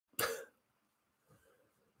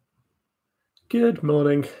Good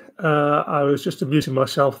morning. I was just amusing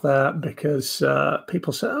myself there because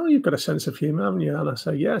people say, "Oh, you've got a sense of humour, haven't you?" And I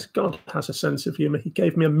say, "Yes, God has a sense of humour. He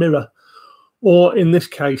gave me a mirror, or in this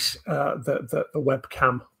case, the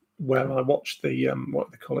webcam where I watched the what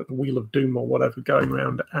they call it, the Wheel of Doom or whatever, going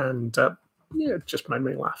around, and yeah, it just made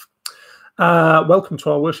me laugh." Welcome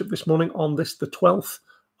to our worship this morning on this, the 12th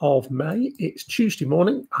of May. It's Tuesday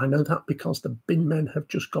morning. I know that because the bin men have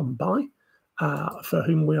just gone by, for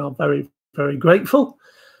whom we are very, very grateful.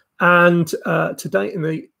 And today in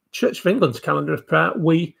the Church of England's calendar of prayer,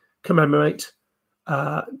 we commemorate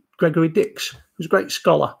Gregory Dix, who's a great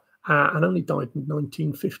scholar and only died in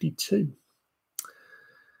 1952.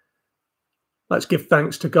 Let's give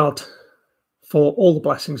thanks to God for all the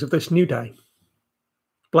blessings of this new day.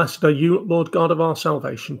 Blessed are you, Lord God of our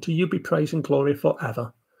salvation. To you be praise and glory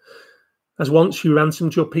forever. As once you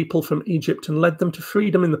ransomed your people from Egypt and led them to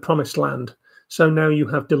freedom in the promised land, so now you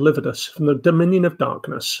have delivered us from the dominion of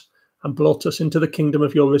darkness and brought us into the kingdom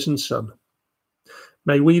of your risen Son.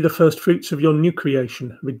 May we, the first fruits of your new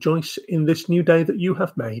creation, rejoice in this new day that you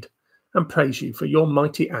have made and praise you for your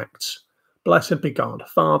mighty acts. Blessed be God,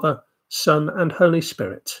 Father, Son, and Holy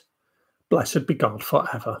Spirit. Blessed be God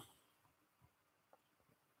forever.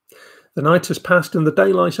 The night has passed and the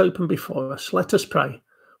day lies open before us. Let us pray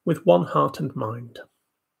with one heart and mind.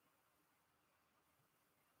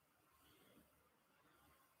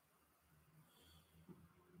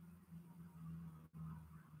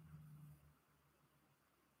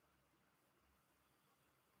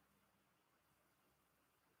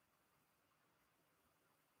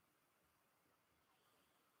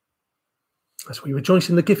 As we rejoice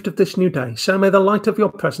in the gift of this new day, so may the light of your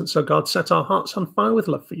presence, O God, set our hearts on fire with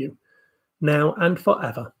love for you, now and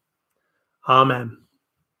forever. Amen.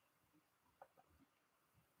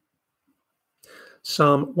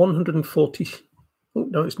 Psalm 140. Oh,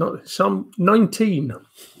 no, it's not. Psalm 19.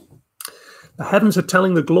 The heavens are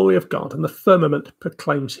telling the glory of God, and the firmament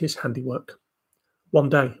proclaims his handiwork. One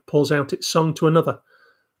day pours out its song to another,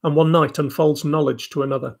 and one night unfolds knowledge to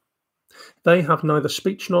another. They have neither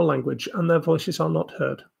speech nor language, and their voices are not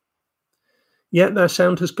heard. Yet their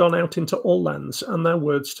sound has gone out into all lands, and their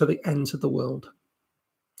words to the ends of the world.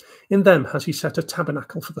 In them has he set a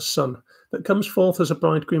tabernacle for the sun, that comes forth as a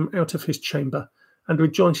bridegroom out of his chamber, and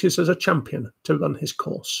rejoices as a champion to run his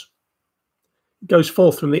course. It goes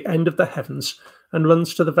forth from the end of the heavens, and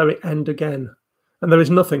runs to the very end again, and there is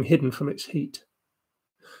nothing hidden from its heat.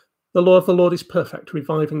 The law of the Lord is perfect,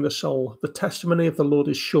 reviving the soul. The testimony of the Lord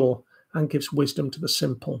is sure, and gives wisdom to the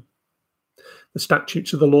simple. The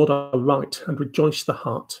statutes of the Lord are right, and rejoice the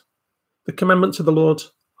heart. The commandments of the Lord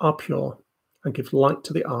are pure, and give light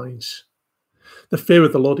to the eyes. The fear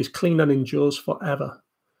of the Lord is clean and endures forever.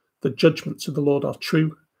 The judgments of the Lord are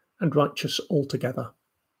true and righteous altogether.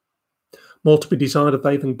 More to be desired are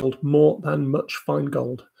they than gold, more than much fine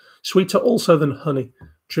gold. Sweeter also than honey,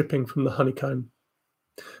 dripping from the honeycomb.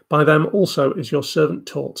 By them also is your servant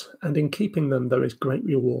taught, and in keeping them there is great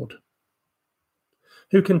reward.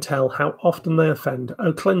 Who can tell how often they offend?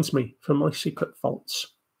 O cleanse me from my secret faults.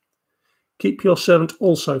 Keep your servant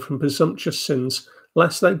also from presumptuous sins,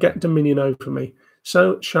 lest they get dominion over me.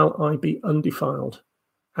 So shall I be undefiled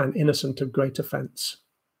and innocent of great offence.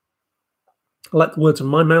 Let the words of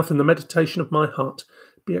my mouth and the meditation of my heart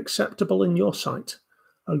be acceptable in your sight,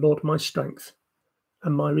 O Lord, my strength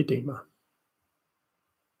and my Redeemer.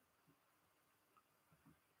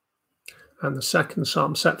 And the second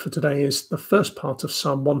psalm set for today is the first part of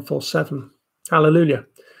Psalm 147. Hallelujah.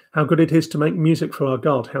 How good it is to make music for our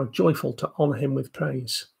God, how joyful to honour him with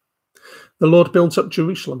praise. The Lord builds up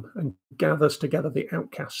Jerusalem and gathers together the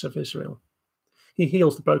outcasts of Israel. He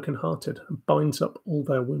heals the brokenhearted and binds up all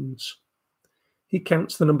their wounds. He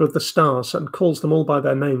counts the number of the stars and calls them all by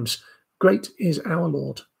their names. Great is our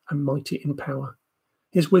Lord and mighty in power.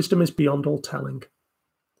 His wisdom is beyond all telling.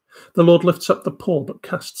 The Lord lifts up the poor, but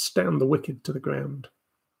casts down the wicked to the ground.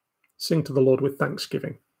 Sing to the Lord with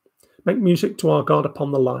thanksgiving. Make music to our God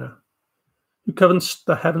upon the lyre. Who governs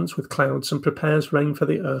the heavens with clouds and prepares rain for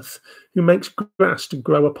the earth, who makes grass to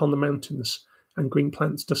grow upon the mountains and green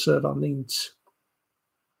plants to serve our needs.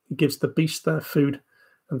 He gives the beasts their food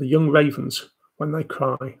and the young ravens when they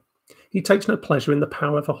cry. He takes no pleasure in the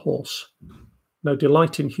power of a horse, no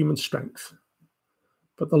delight in human strength.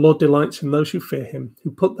 But the Lord delights in those who fear him,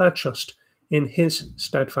 who put their trust in his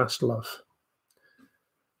steadfast love.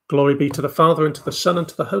 Glory be to the Father, and to the Son, and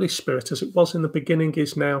to the Holy Spirit, as it was in the beginning,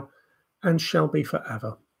 is now, and shall be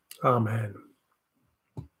forever. Amen.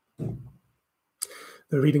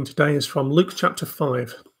 The reading today is from Luke chapter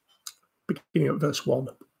 5, beginning at verse 1.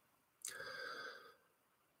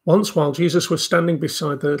 Once, while Jesus was standing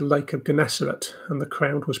beside the lake of Gennesaret and the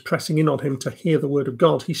crowd was pressing in on him to hear the word of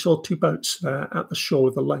God, he saw two boats there at the shore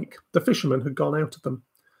of the lake. The fishermen had gone out of them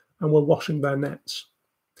and were washing their nets.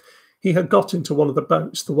 He had got into one of the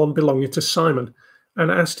boats, the one belonging to Simon, and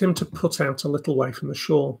asked him to put out a little way from the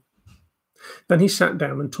shore. Then he sat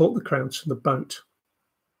down and taught the crowds from the boat.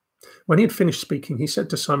 When he had finished speaking, he said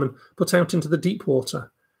to Simon, "Put out into the deep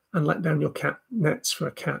water and let down your nets for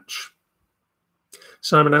a catch."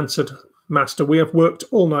 Simon answered, "Master, we have worked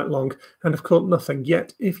all night long and have caught nothing.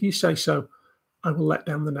 Yet, if you say so, I will let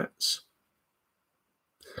down the nets."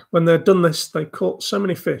 When they had done this, they caught so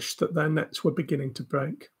many fish that their nets were beginning to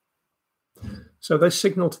break. So they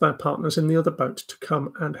signaled to their partners in the other boat to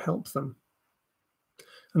come and help them.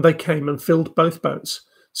 And they came and filled both boats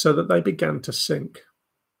so that they began to sink.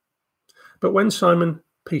 But when Simon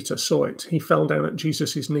Peter saw it, he fell down at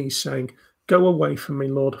Jesus' knees, saying, "Go away from me,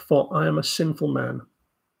 Lord, for I am a sinful man."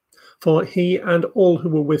 For he and all who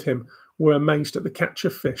were with him were amazed at the catch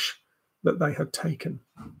of fish that they had taken.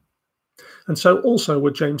 And so also were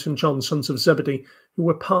James and John, sons of Zebedee, who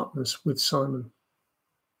were partners with Simon.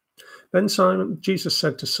 Then Jesus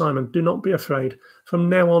said to Simon, "Do not be afraid. From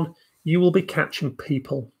now on, you will be catching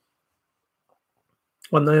people."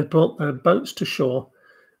 When they had brought their boats to shore,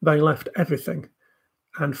 they left everything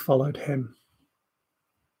and followed him.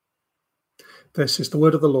 This is the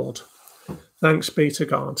word of the Lord. Thanks be to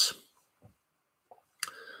God.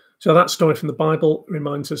 So that story from the Bible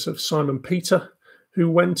reminds us of Simon Peter,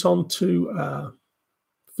 who went on to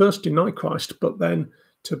first deny Christ, but then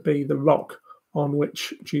to be the rock on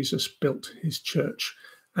which Jesus built his church,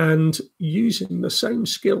 and using the same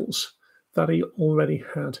skills that he already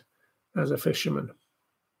had as a fisherman.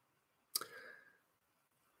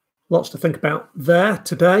 Lots to think about there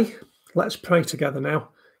today. Let's pray together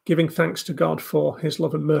now, giving thanks to God for his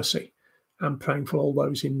love and mercy and praying for all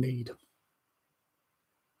those in need.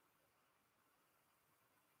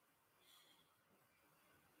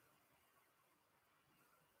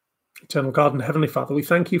 Eternal God and Heavenly Father, we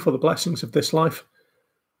thank you for the blessings of this life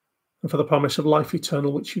and for the promise of life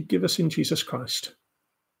eternal which you give us in Jesus Christ.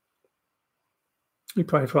 We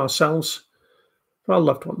pray for ourselves, for our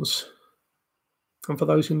loved ones, and for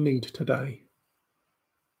those in need today.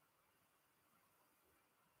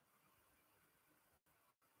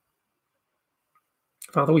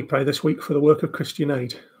 Father, we pray this week for the work of Christian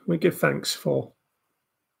Aid. We give thanks for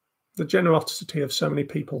the generosity of so many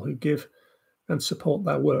people who give and support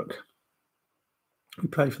their work. We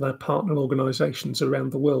pray for their partner organisations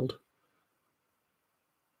around the world.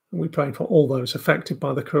 And we pray for all those affected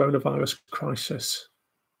by the coronavirus crisis.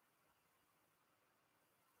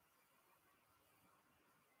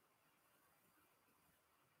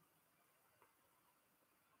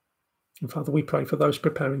 And Father, we pray for those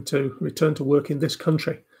preparing to return to work in this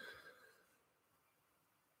country.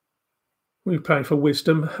 We pray for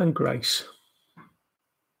wisdom and grace.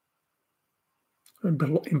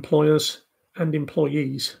 Employers and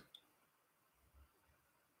employees.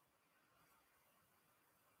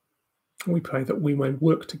 We pray that we may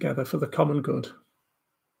work together for the common good.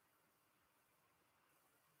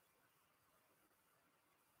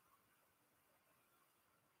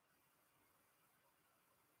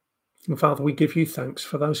 And Father, we give you thanks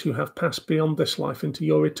for those who have passed beyond this life into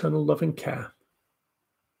your eternal loving care.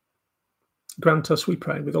 Grant us, we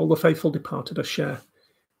pray, with all the faithful departed, a share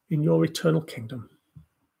in your eternal kingdom.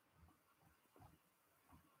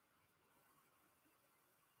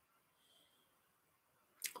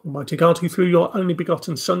 Almighty God, who through your only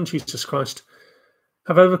begotten Son, Jesus Christ,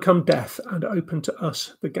 have overcome death and opened to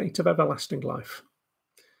us the gate of everlasting life,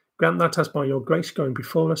 grant that as by your grace going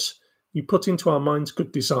before us, you put into our minds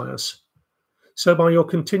good desires, so by your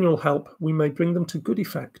continual help we may bring them to good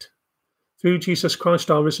effect. Through Jesus Christ,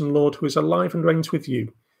 our risen Lord, who is alive and reigns with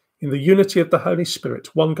you, in the unity of the Holy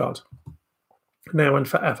Spirit, one God, now and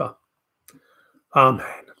forever.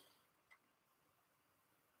 Amen.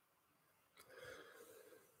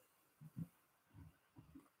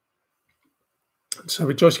 So,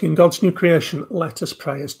 rejoicing in God's new creation, let us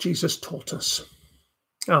pray as Jesus taught us.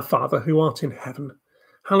 Our Father, who art in heaven,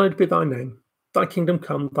 hallowed be thy name. Thy kingdom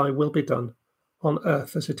come, thy will be done, on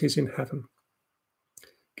earth as it is in heaven.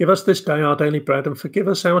 Give us this day our daily bread, and forgive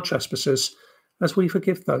us our trespasses, as we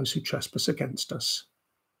forgive those who trespass against us.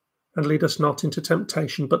 And lead us not into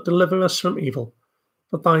temptation, but deliver us from evil.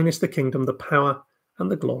 For thine is the kingdom, the power,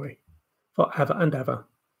 and the glory, for ever and ever.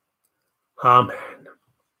 Amen.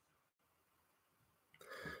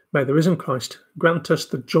 May the risen Christ grant us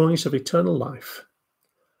the joys of eternal life.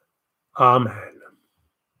 Amen.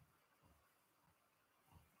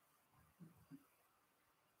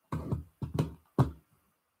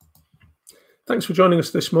 Thanks for joining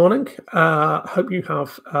us this morning. Hope you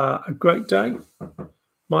have a great day.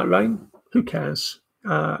 Might rain. Who cares?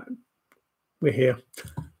 We're here.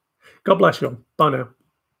 God bless you all. Bye now.